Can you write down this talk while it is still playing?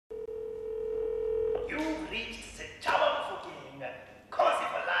you've reached the Mpho King, Cozy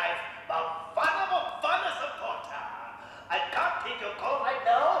for Life, Bafana Bafana supporter. I can't take your call right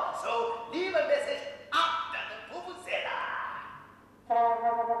now, so leave a message after the vuvuzela.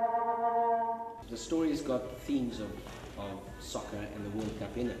 The story's got themes of soccer and the World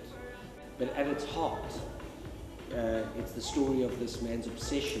Cup in it, but at its heart, it's the story of this man's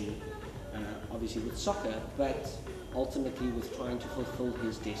obsession, obviously with soccer, but ultimately with trying to fulfill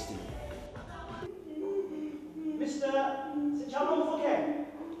his destiny. Mr. Mpho King,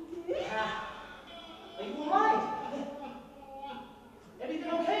 are you alright?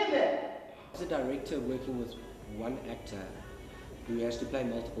 Everything okay in there? As a director working with one actor who has to play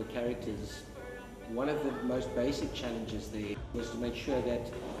multiple characters, one of the most basic challenges there was to make sure that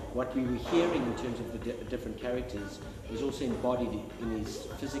what we were hearing in terms of the different characters was also embodied in his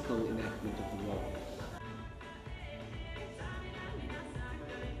physical enactment of the role.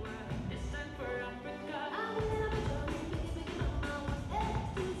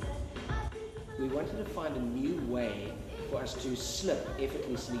 We wanted to find a new way for us to slip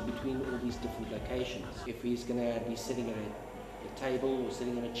effortlessly between all these different locations. If he's going to be sitting at a table or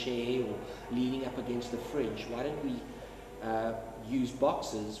sitting in a chair or leaning up against the fridge, why don't we use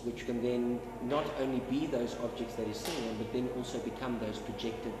boxes which can then not only be those objects that he's sitting on, but then also become those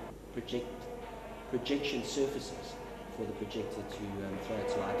projection surfaces for the projector to throw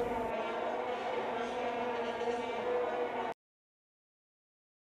its light on.